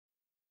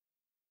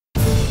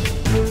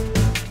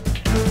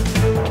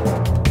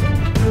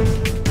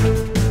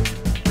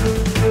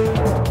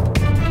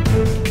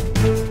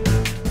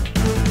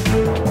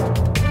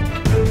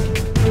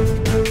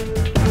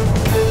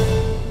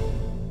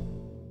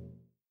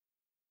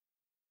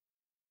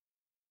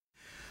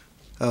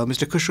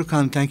Mr.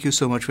 Khusrokhan, thank you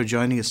so much for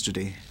joining us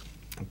today.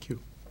 Thank you.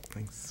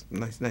 Thanks.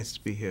 Nice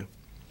to be here.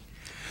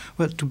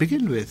 Well, to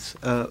begin with,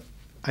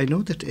 I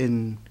know that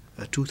in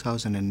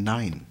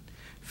 2009,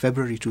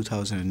 February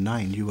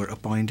 2009, you were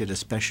appointed a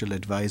special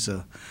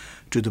advisor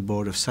to the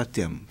board of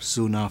Satyam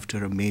soon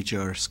after a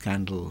major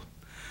scandal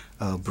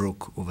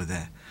broke over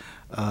there.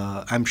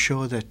 I'm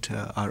sure that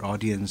our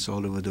audience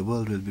all over the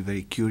world will be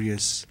very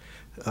curious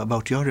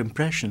about your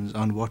impressions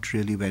on what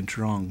really went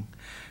wrong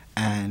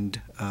and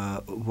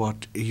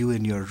what you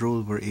in your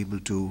role were able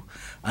to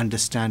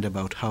understand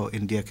about how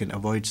India can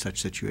avoid such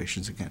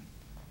situations again.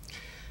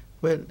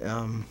 Well,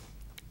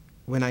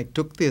 when I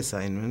took the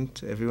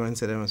assignment, everyone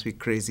said I must be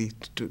crazy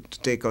to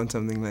take on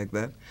something like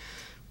that.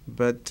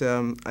 But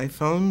I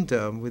found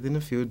within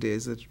a few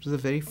days that it was a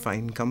very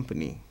fine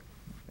company.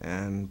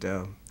 And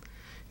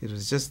it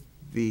was just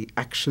the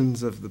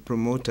actions of the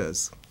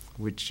promoters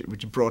which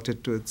brought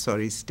it to its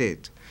sorry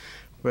state.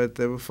 But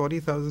there were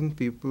 40,000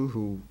 people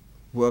who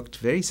worked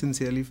very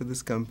sincerely for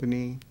this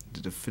company,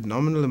 did a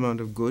phenomenal amount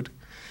of good.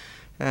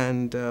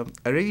 And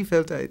I really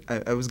felt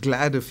I was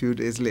glad a few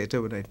days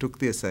later when I took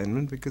the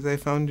assignment, because I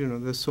found,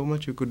 there's so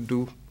much you could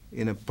do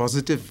in a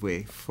positive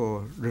way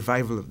for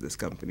revival of this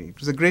company. It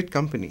was a great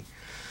company.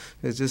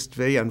 It's just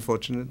very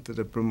unfortunate that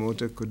a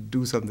promoter could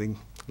do something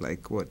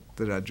like what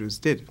the Rajus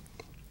did.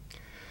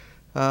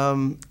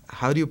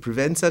 How do you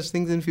prevent such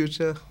things in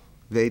future?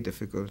 Very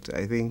difficult.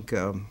 I think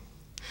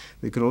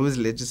you can always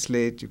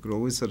legislate, you could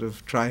always sort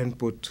of try and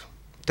put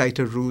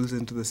tighter rules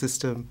into the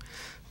system.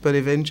 But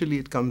eventually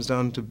it comes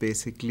down to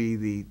basically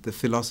the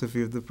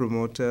philosophy of the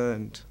promoter,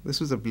 and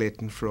this was a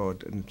blatant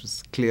fraud, and it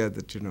was clear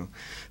that,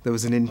 there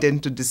was an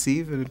intent to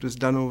deceive, and it was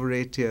done over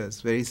 8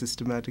 years, very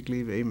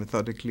systematically, very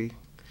methodically.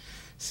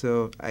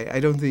 So I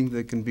don't think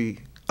there can be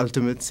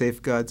ultimate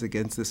safeguards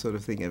against this sort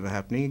of thing ever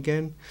happening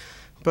again.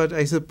 But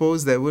I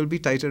suppose there will be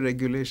tighter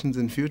regulations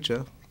in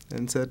future,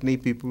 and certainly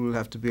people will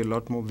have to be a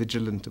lot more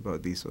vigilant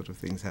about these sort of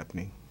things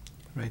happening.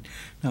 Right.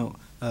 Now,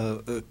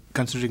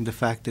 considering the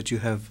fact that you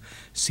have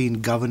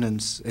seen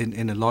governance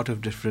in a lot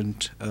of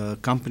different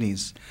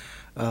companies,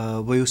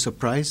 were you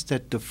surprised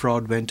that the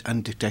fraud went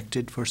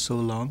undetected for so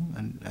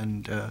long?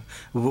 And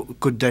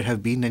could there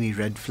have been any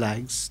red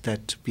flags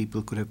that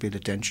people could have paid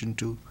attention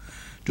to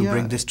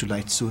bring this to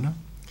light sooner?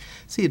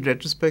 See, in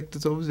retrospect,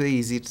 it's always very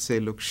easy to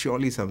say, look,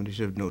 surely somebody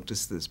should have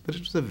noticed this. But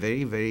it was a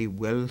very, very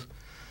well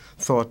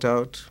thought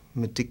out,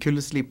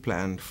 meticulously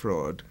planned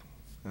fraud.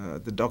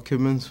 The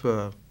documents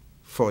were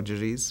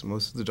forgeries.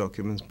 Most of the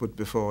documents put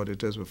before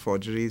auditors were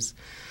forgeries.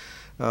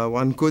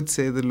 One could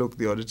say that, look,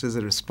 the auditors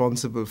are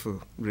responsible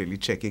for really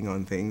checking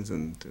on things,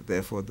 and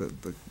therefore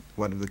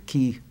one of the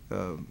key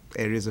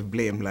areas of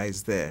blame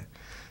lies there.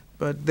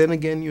 But then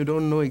again, you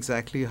don't know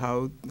exactly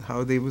how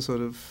they were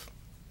sort of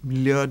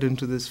lured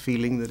into this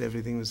feeling that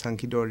everything was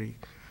hunky-dory.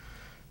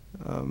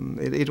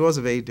 It was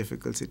a very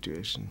difficult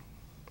situation.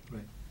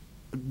 Right.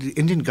 The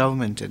Indian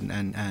government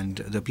and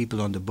the people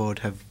on the board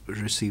have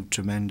received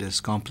tremendous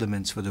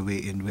compliments for the way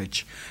in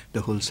which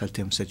the whole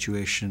Satyam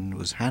situation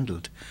was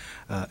handled,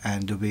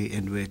 and the way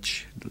in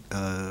which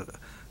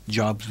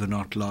jobs were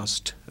not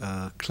lost,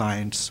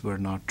 clients were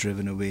not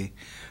driven away,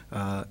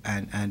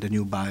 and a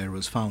new buyer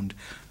was found.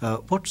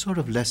 What sort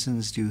of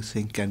lessons do you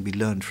think can be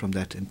learned from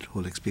that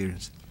whole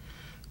experience?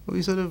 Well,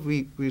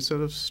 we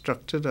sort of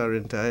structured our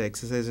entire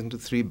exercise into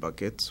 3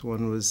 buckets.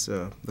 One was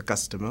the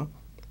customer,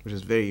 which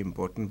is very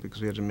important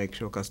because we had to make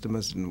sure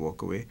customers didn't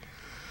walk away.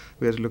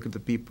 We had to look at the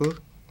people,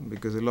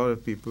 because a lot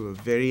of people were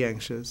very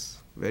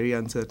anxious, very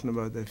uncertain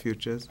about their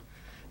futures.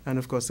 And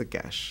of course the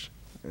cash.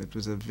 It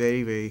was a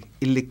very, very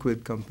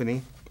illiquid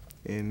company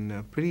in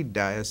a pretty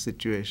dire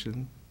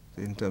situation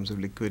in terms of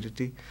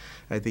liquidity.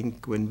 I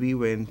think when we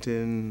went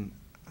in,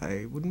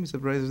 I wouldn't be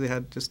surprised if they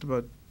had just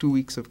about 2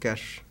 weeks of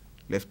cash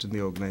left in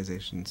the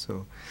organization.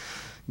 So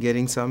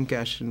getting some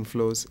cash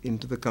inflows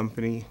into the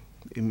company,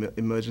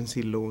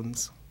 emergency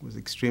loans, was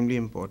extremely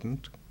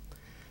important.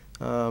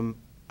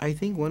 I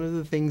think one of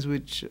the things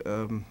which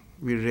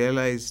we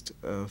realized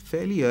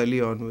fairly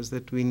early on was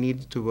that we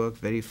needed to work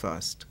very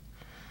fast,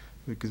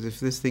 because if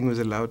this thing was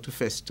allowed to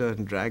fester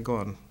and drag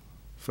on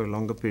for a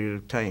longer period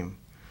of time,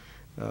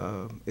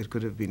 it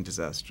could have been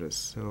disastrous.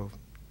 So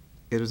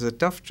it was a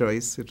tough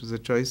choice. It was a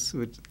choice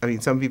which,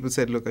 some people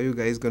said, look, are you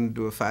guys going to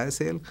do a fire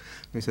sale?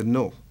 We said,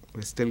 no,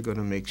 we're still going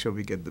to make sure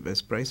we get the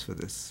best price for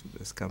this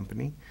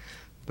company.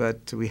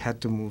 But we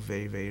had to move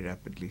very, very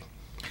rapidly.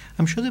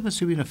 I'm sure there must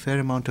have been a fair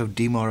amount of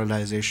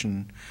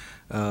demoralization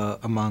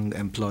among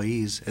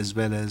employees, as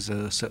well as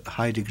a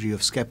high degree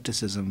of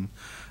skepticism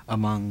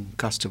among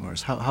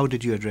customers. How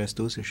did you address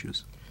those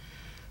issues?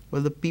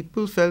 Well, the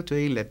people felt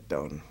very let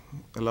down.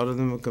 A lot of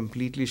them were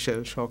completely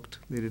shell-shocked.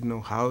 They didn't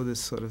know how this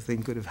sort of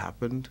thing could have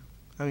happened.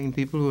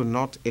 People who were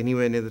not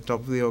anywhere near the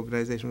top of the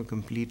organization were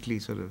completely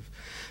sort of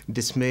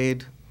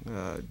dismayed,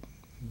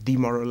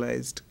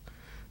 demoralized.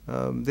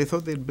 They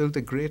thought they'd built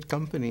a great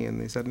company, and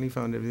they suddenly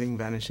found everything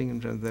vanishing in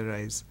front of their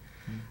eyes.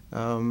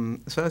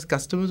 As far as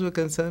customers were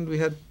concerned, we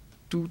had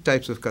 2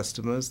 types of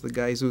customers. The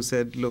guys who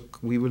said, look,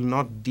 we will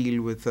not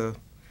deal with a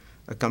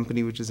a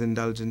company which is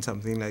indulged in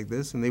something like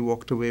this, and they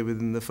walked away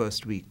within the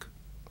first week.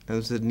 And it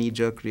was a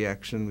knee-jerk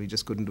reaction. We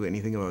just couldn't do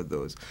anything about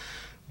those.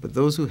 But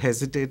those who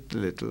hesitate a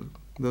little,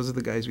 those are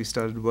the guys we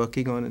started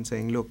working on and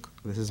saying, look,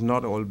 this is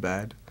not all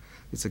bad.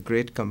 It's a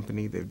great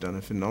company. They've done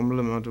a phenomenal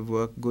amount of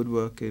work, good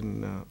work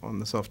on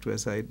the software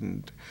side.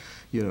 And,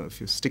 you know,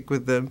 if you stick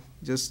with them,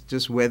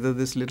 just weather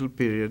this little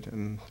period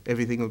and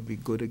everything will be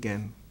good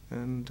again.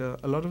 And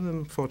a lot of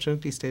them,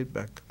 fortunately, stayed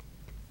back.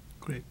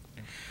 Great.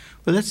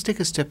 Well, let's take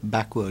a step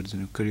backwards in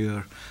your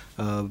career.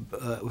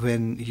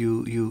 When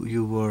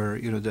you were,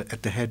 you know,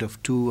 at the head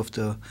of two of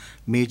the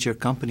major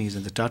companies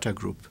in the Tata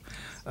Group.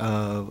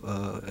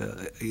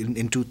 In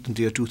the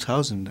year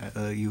 2000,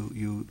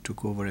 you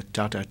took over at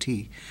Tata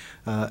Tea,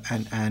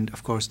 and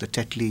of course the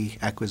Tetley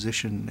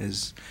acquisition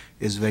is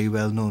very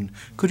well known.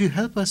 Could you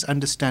help us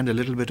understand a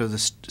little bit of the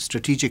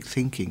strategic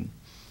thinking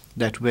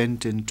that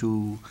went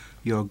into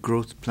your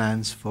growth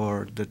plans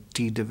for the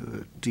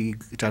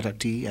Tata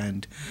Tea,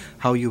 and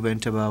how you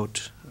went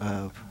about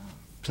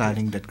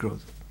planning that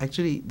growth?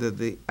 Actually,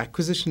 the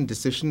acquisition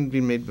decision had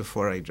been made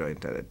before I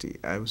joined Tata Tea.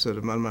 I was sort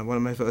of one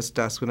of my first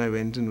tasks when I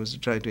went in was to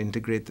try to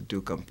integrate the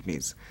two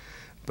companies.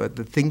 But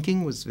the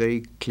thinking was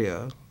very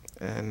clear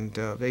and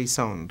very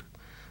sound.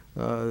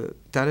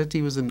 Tata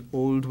Tea was an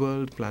old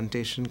world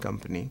plantation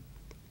company.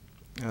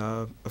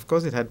 Of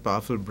course, it had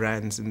powerful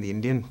brands in the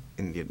Indian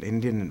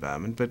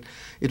environment, but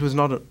it was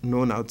not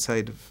known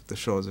outside of the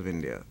shores of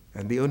India.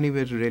 And the only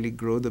way to really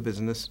grow the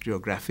business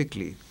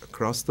geographically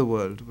across the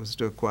world was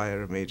to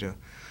acquire a major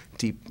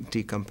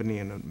tea company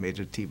and a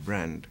major tea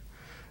brand.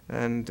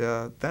 And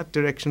that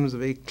direction was a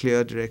very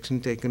clear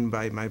direction taken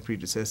by my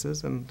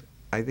predecessors, and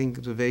I think it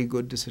was a very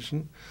good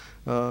decision.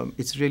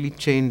 It's really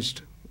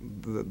changed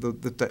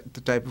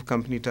the type of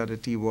company Tata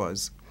Tea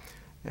was.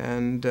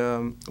 And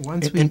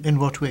in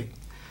what way?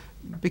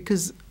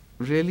 Because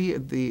really,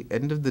 at the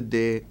end of the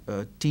day,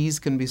 teas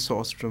can be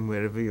sourced from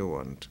wherever you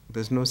want.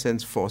 There's no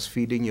sense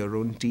force-feeding your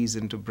own teas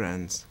into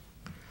brands.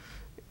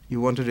 You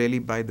want to really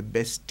buy the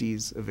best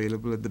teas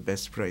available at the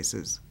best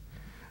prices.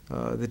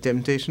 The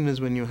temptation is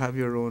when you have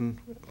your own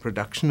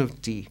production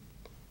of tea,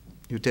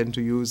 you tend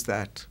to use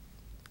that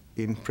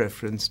in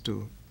preference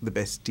to the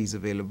best teas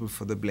available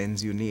for the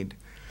blends you need.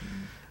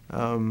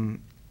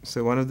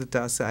 So one of the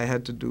tasks I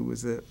had to do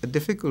was a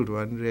difficult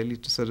one, really,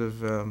 to sort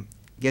of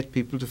get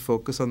people to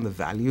focus on the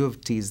value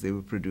of teas they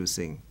were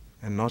producing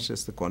and not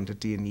just the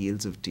quantity and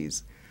yields of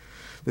teas.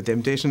 The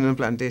temptation in a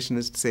plantation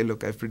is to say,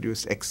 look, I've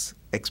produced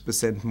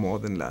X% more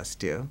than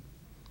last year.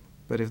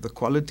 But if the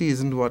quality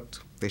isn't what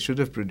they should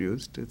have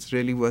produced, it's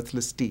really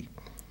worthless tea.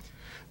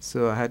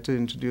 So I had to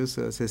introduce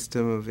a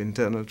system of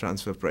internal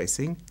transfer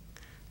pricing.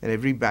 And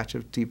every batch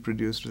of tea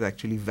produced was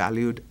actually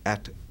valued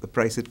at the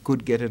price it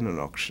could get in an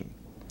auction.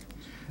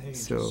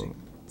 So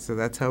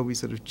that's how we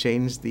sort of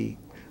changed the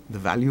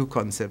value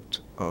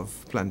concept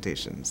of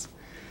plantations.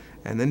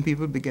 And then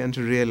people began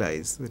to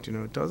realize that, you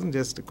know, it wasn't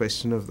just a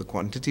question of the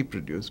quantity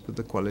produced, but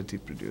the quality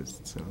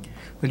produced. So,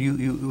 well,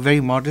 you very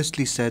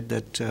modestly said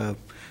that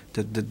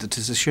the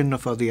decision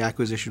for the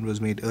acquisition was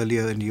made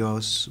earlier, and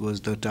yours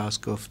was the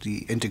task of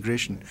the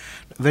integration.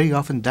 Very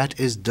often, that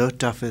is the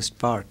toughest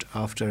part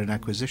after an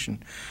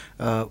acquisition.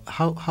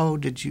 How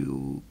did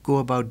you go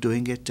about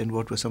doing it, and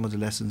what were some of the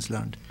lessons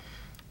learned?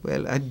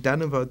 Well, I'd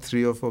done about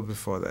 3 or 4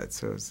 before that,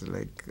 so it's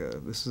like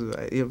this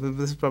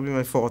is probably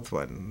my 4th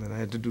one, and I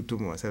had to do 2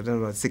 more. So I've done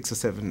about 6 or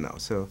 7 now.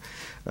 So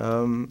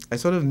I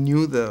sort of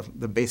knew the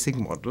basic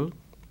model,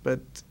 but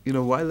you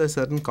know, while there's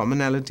certain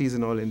commonalities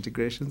in all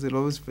integrations, there'll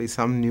always be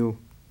some new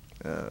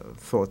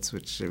thoughts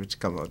which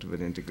come out of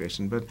an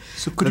integration. But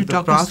so could you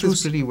talk us through? The path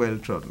is pretty well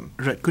trodden.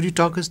 Right. Could you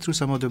talk us through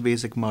some of the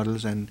basic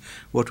models and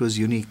what was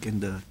unique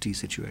in the tea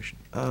situation?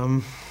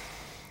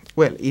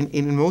 Well,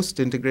 in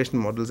most integration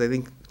models, I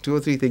think 2 or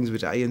 3 things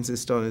which I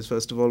insist on is,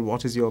 first of all,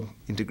 what is your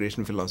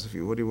integration philosophy?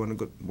 What are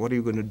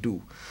you going to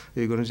do?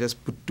 Are you going to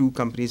just put 2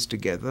 companies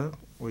together,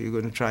 or are you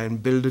going to try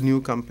and build a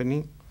new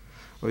company,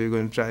 or are you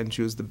going to try and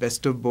choose the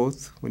best of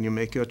both when you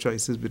make your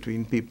choices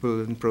between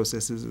people and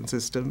processes and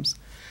systems?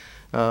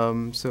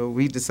 So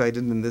we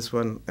decided in this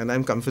one, and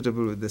I'm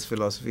comfortable with this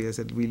philosophy. I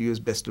said we'll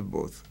use best of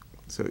both.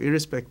 So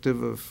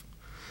irrespective of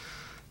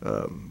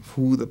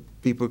who the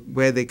people,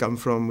 where they come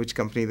from, which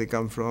company they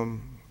come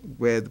from,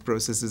 where the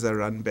processes are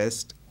run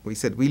best, we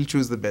said we'll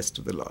choose the best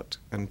of the lot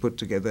and put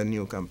together a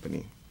new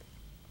company.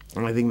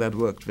 And I think that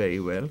worked very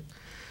well.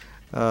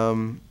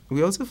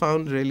 We also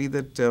found really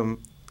that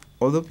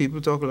although people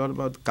talk a lot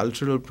about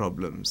cultural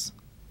problems,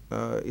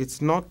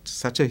 it's not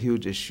such a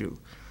huge issue.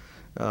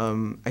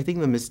 I think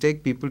the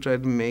mistake people try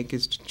to make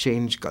is to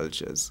change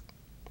cultures.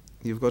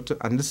 You've got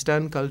to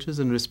understand cultures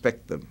and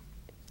respect them.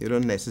 You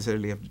don't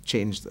necessarily have to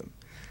change them.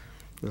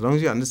 As long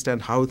as you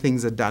understand how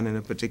things are done in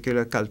a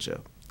particular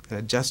culture and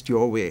adjust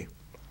your way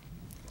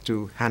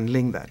to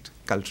handling that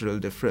cultural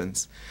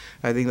difference,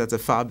 I think that's a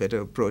far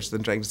better approach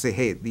than trying to say,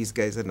 hey, these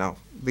guys are now,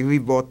 we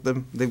bought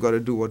them, they've got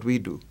to do what we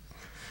do.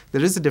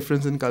 There is a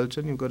difference in culture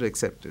and you've got to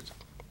accept it.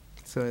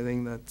 So I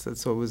think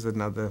that's always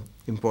another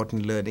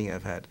important learning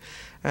I've had.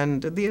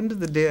 And at the end of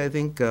the day, I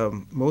think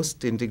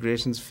most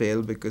integrations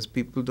fail because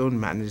people don't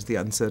manage the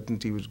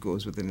uncertainty which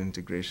goes with an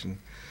integration.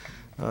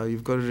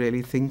 You've got to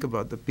really think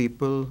about the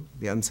people,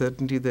 the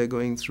uncertainty they're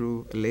going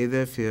through, allay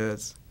their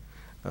fears.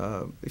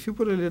 If you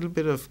put a little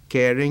bit of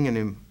caring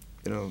and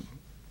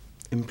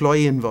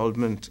employee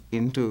involvement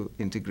into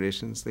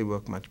integrations, they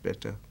work much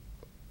better.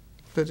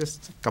 So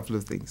just a couple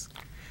of things.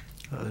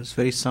 It's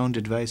very sound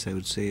advice, I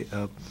would say.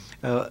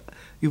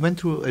 You went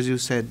through, as you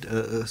said,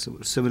 a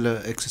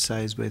similar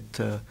exercise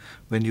with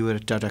when you were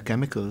at Tata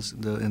Chemicals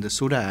in the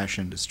soda ash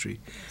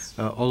industry.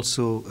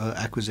 Also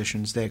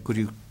acquisitions there. Could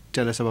you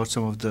tell us about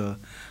some of the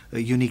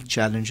unique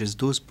challenges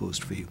those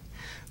posed for you?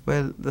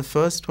 Well, the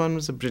first one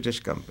was a British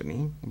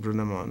company,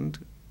 Brunamond,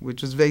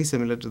 which was very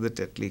similar to the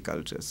Tetley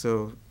culture.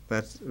 So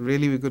that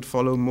really we could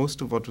follow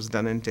most of what was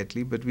done in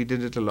Tetley, but we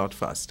did it a lot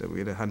faster. We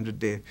had a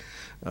 100-day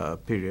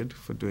period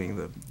for doing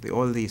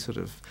all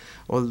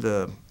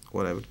the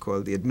what I would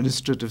call the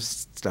administrative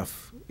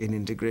stuff in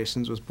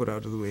integrations was put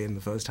out of the way in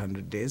the first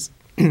 100 days.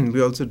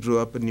 We also drew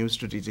up a new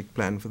strategic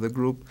plan for the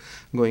group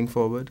going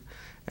forward.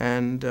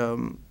 And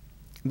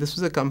this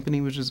was a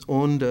company which was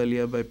owned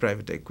earlier by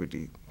private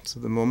equity. So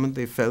the moment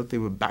they felt they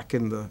were back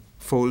in the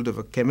fold of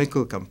a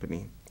chemical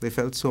company, they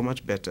felt so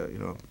much better.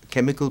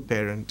 Chemical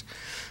parent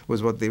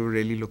was what they were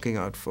really looking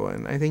out for.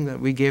 And I think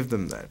that we gave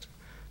them that.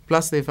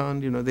 Plus they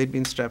found, they'd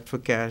been strapped for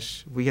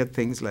cash. We had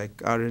things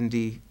like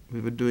R&D. We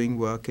were doing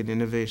work in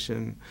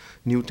innovation,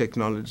 new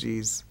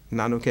technologies,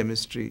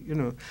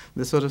 nanochemistry.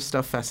 This sort of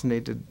stuff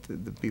fascinated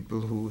the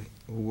people who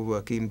were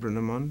working in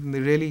Brunamond. And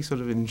they really sort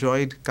of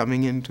enjoyed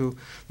coming into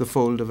the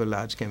fold of a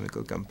large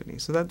chemical company.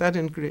 So that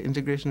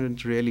integration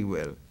went really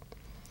well.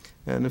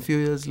 And a few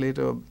years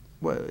later,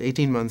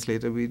 18 months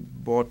later, we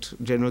bought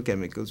General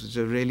Chemicals, which is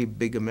a really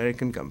big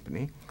American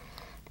company.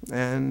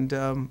 And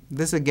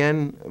this,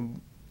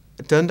 again,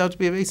 turned out to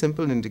be a very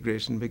simple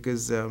integration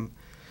because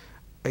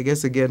I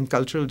guess, again,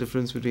 cultural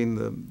difference between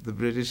the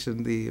British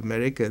and the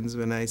Americans.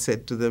 When I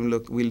said to them,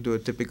 look, we'll do a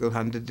typical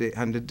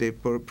 100-day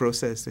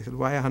process, they said,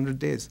 why 100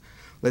 days?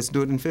 Let's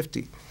do it in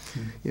 50.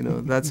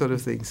 That sort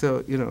of thing.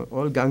 So,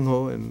 all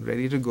gung-ho and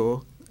ready to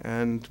go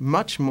and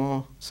much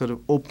more sort of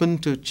open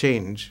to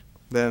change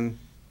than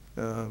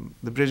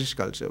the British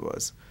culture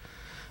was.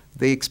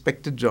 They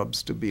expected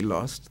jobs to be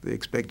lost. They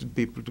expected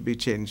people to be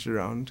changed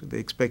around. They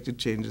expected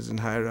changes in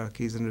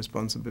hierarchies and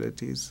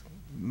responsibilities.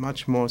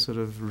 Much more sort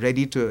of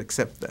ready to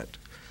accept that.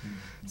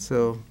 Mm-hmm.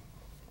 So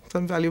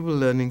some valuable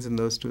learnings in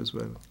those two as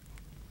well.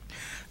 I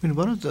mean,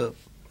 one of the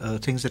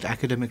things that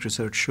academic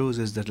research shows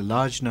is that a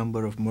large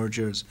number of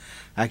mergers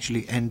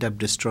actually end up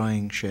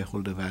destroying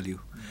shareholder value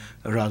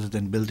rather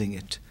than building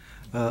it.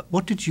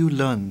 What did you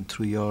learn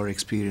through your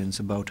experience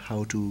about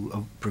how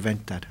to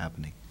prevent that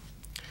happening?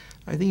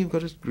 I think you've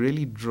got to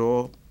really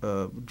draw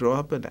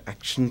up an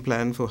action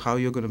plan for how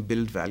you're going to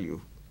build value,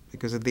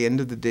 because at the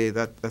end of the day,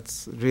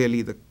 that's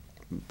really the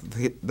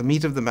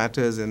meat of the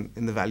matter is in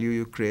the value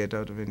you create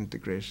out of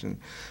integration.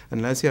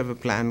 Unless you have a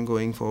plan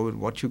going forward,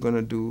 what you're going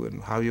to do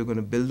and how you're going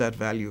to build that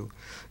value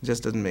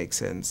just doesn't make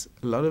sense.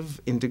 A lot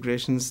of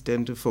integrations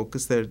tend to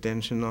focus their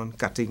attention on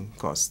cutting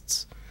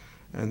costs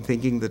and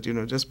thinking that,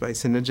 just by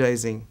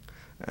synergizing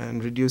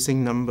and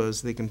reducing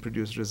numbers, they can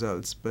produce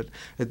results. But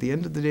at the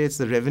end of the day, it's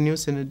the revenue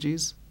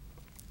synergies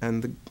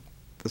and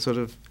the sort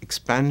of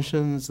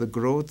expansions, the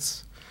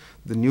growths,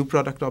 the new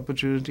product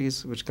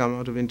opportunities which come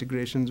out of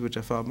integrations, which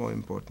are far more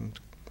important.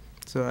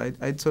 So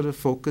I'd sort of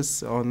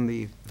focus on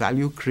the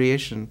value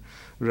creation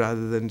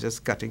rather than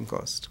just cutting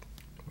cost.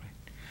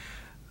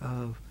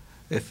 Right.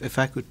 If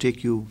I could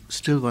take you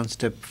still one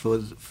step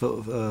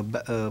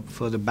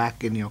further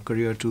back in your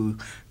career to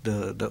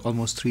the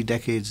almost 3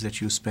 decades that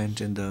you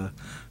spent in the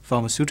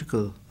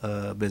pharmaceutical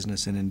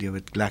business in India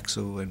with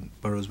Glaxo and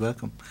Burroughs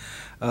Wellcome,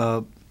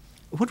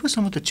 what were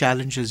some of the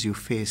challenges you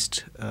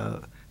faced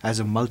as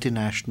a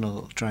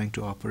multinational trying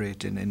to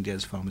operate in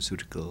India's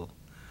pharmaceutical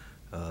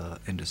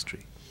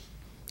industry,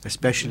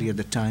 especially at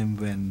the time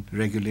when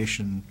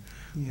regulation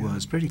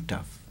was pretty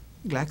tough?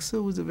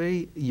 Glaxo was a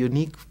very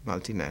unique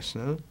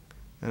multinational.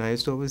 And I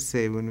used to always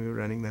say when we were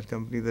running that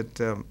company that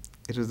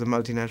it was a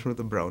multinational with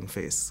a brown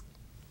face,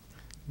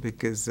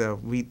 because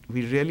we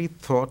really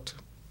thought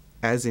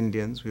as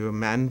Indians, we were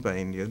manned by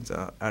Indians.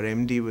 Our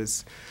MD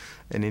was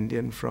an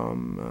Indian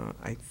from,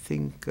 I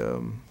think,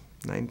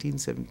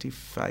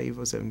 1975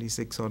 or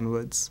 76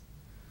 onwards.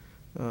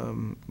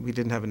 We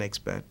didn't have an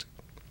expat.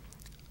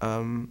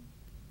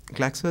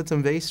 Glaxo had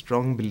some very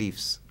strong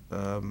beliefs,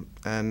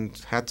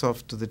 and hats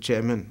off to the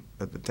chairman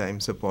at the time,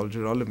 Sir Paul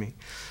Girolami,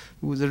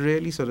 who was a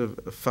really sort of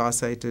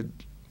far-sighted,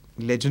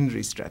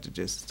 legendary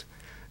strategist.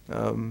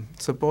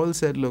 So Paul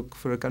said, look,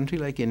 for a country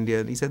like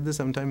India, and he said this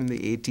sometime in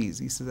the 80s,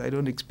 he says, I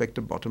don't expect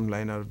a bottom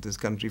line out of this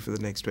country for the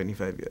next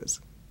 25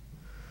 years.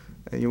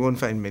 And you won't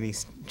find many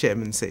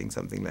chairmen saying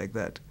something like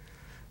that.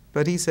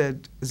 But he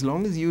said, as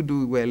long as you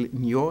do well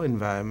in your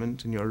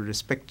environment, and you're a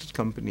respected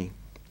company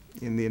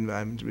in the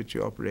environment in which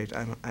you operate,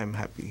 I'm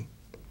happy.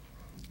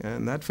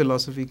 And that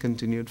philosophy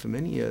continued for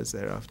many years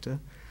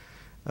thereafter.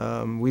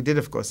 We did,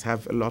 of course,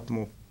 have a lot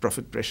more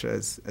profit pressure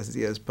as the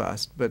years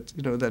passed. But,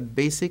 that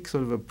basic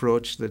sort of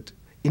approach that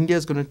India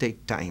is going to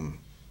take time.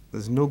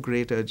 There's no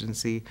great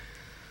urgency.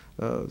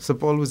 Sir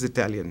Paul was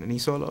Italian, and he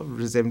saw a lot of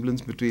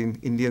resemblance between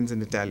Indians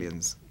and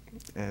Italians.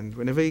 And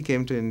whenever he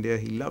came to India,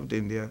 he loved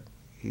India.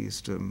 He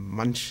used to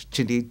munch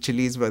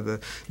chilies by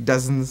the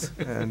dozens,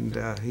 and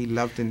he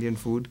loved Indian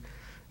food.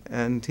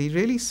 And he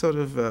really sort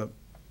of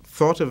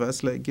thought of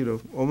us like,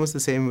 almost the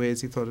same way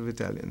as he thought of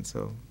Italians.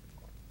 So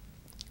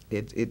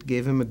it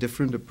gave him a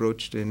different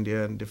approach to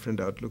India and different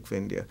outlook for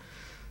India.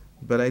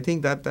 But I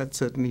think that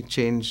certainly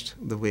changed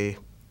the way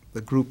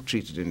the group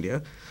treated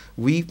India.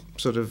 We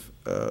sort of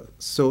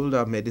sold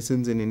our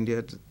medicines in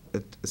India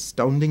at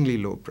astoundingly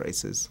low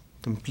prices,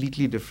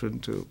 completely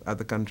different to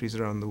other countries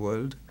around the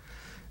world.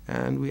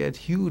 And we had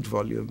huge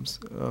volumes.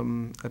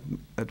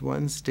 At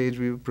one stage,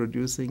 we were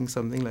producing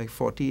something like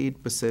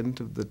 48%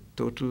 of the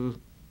total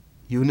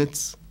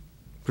units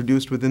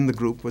produced within the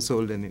group were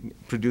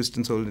produced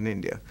and sold in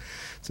India.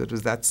 So it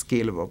was that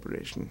scale of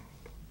operation.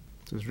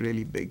 It was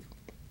really big.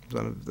 It was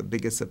one of the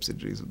biggest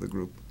subsidiaries of the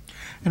group.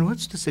 And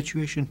what's the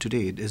situation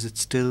today? Is it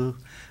still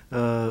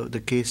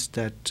the case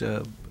that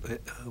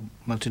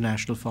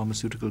multinational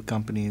pharmaceutical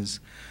companies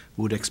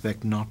would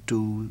expect not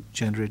to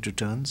generate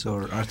returns,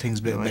 or are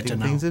things better now? I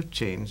think things have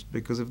changed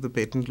because of the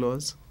patent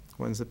laws.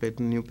 Once the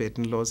new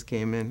patent laws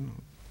came in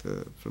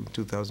from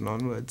 2000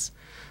 onwards,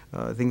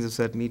 things have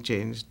certainly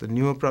changed. The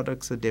newer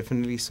products are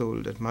definitely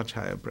sold at much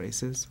higher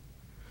prices.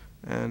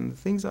 And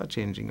things are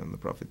changing on the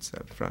profit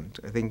side front.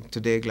 I think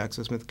today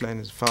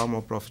GlaxoSmithKline is far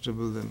more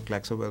profitable than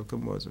Glaxo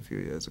Wellcome was a few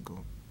years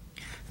ago.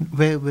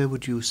 Where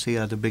would you say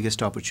are the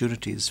biggest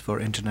opportunities for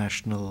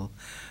international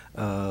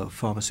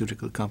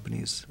pharmaceutical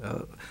companies?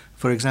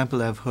 For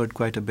example, I've heard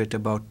quite a bit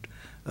about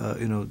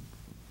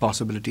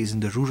possibilities in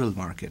the rural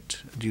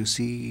market. Do you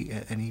see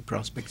any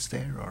prospects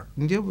there? Or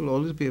India will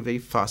always be a very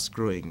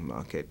fast-growing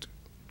market,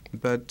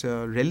 but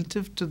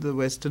relative to the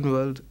Western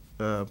world,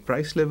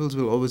 price levels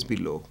will always be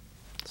low.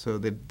 So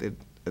this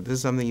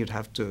is something you'd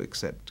have to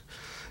accept.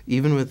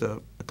 Even with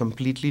a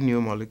completely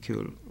new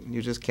molecule,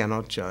 you just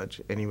cannot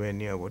charge anywhere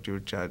near what you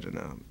would charge in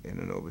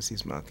an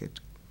overseas market.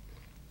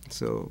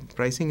 So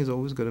pricing is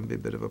always going to be a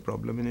bit of a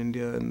problem in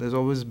India, and there's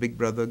always Big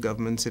Brother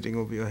government sitting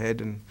over your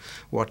head and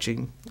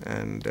watching,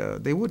 and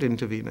they would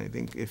intervene, I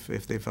think,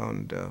 if they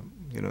found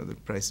the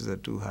prices are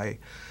too high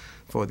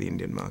for the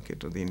Indian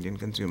market or the Indian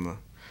consumer.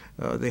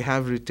 They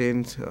have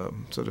retained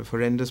sort of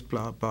horrendous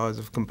powers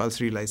of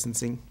compulsory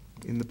licensing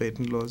in the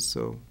patent laws,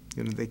 so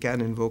they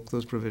can invoke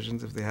those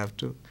provisions if they have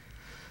to,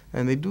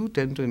 and they do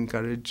tend to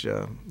encourage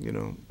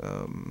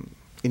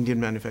Indian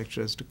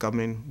manufacturers to come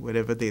in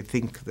wherever they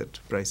think that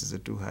prices are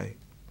too high.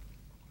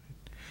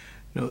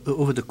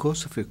 Over the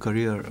course of your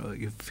career,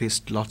 you've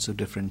faced lots of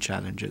different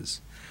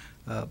challenges.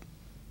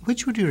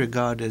 Which would you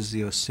regard as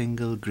your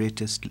single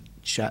greatest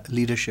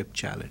leadership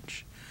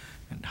challenge,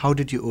 and how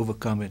did you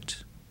overcome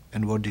it,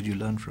 and what did you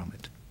learn from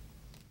it?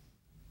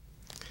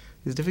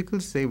 It's difficult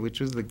to say which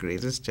was the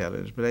greatest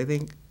challenge, but I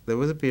think there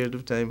was a period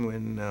of time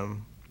when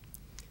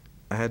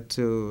I had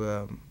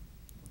to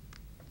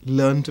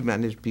learn to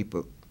manage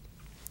people.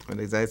 And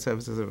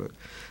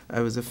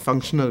I was a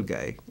functional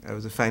guy, I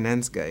was a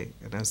finance guy,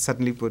 and I was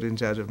suddenly put in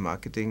charge of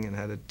marketing and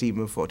had a team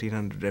of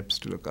 1,400 reps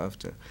to look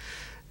after.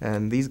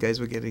 And these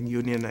guys were getting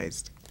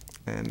unionized.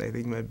 And I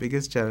think my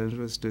biggest challenge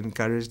was to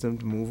encourage them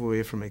to move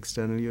away from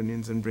external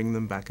unions and bring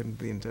them back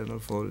into the internal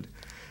fold.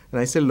 And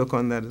I still look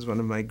on that as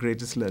one of my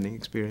greatest learning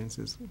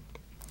experiences.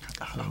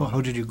 How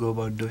did you go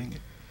about doing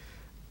it?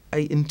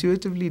 I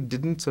intuitively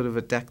didn't sort of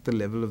attack the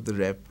level of the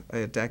rep. I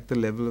attacked the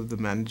level of the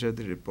manager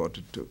they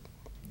reported to.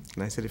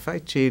 And I said, if I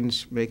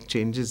make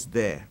changes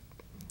there,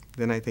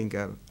 then I think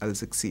I'll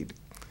succeed.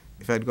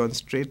 If I'd gone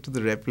straight to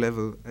the rep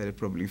level, I'd have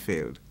probably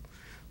failed.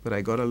 But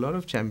I got a lot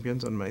of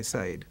champions on my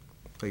side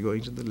by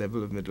going to the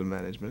level of middle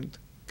management,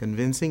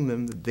 convincing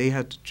them that they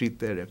had to treat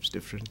their reps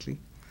differently,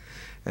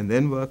 and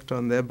then worked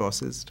on their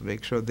bosses to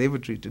make sure they were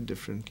treated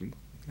differently.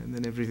 And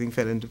then everything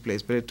fell into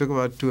place. But it took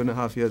about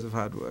 2.5 years of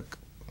hard work.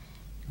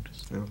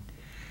 So,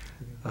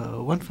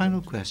 One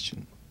final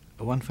question.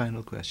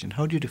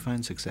 How do you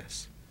define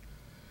success?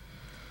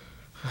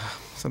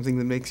 Something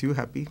that makes you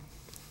happy.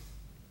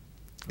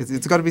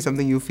 It's got to be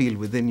something you feel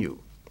within you.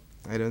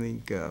 I don't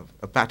think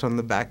a pat on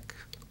the back,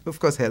 of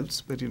course,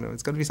 helps, but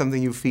it's got to be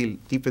something you feel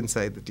deep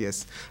inside that,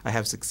 yes, I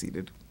have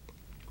succeeded.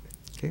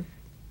 Okay?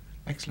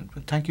 Excellent.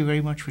 Well, thank you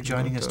very much for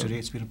joining us today.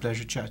 It's been a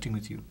pleasure chatting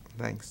with you.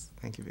 Thanks.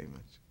 Thank you very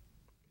much.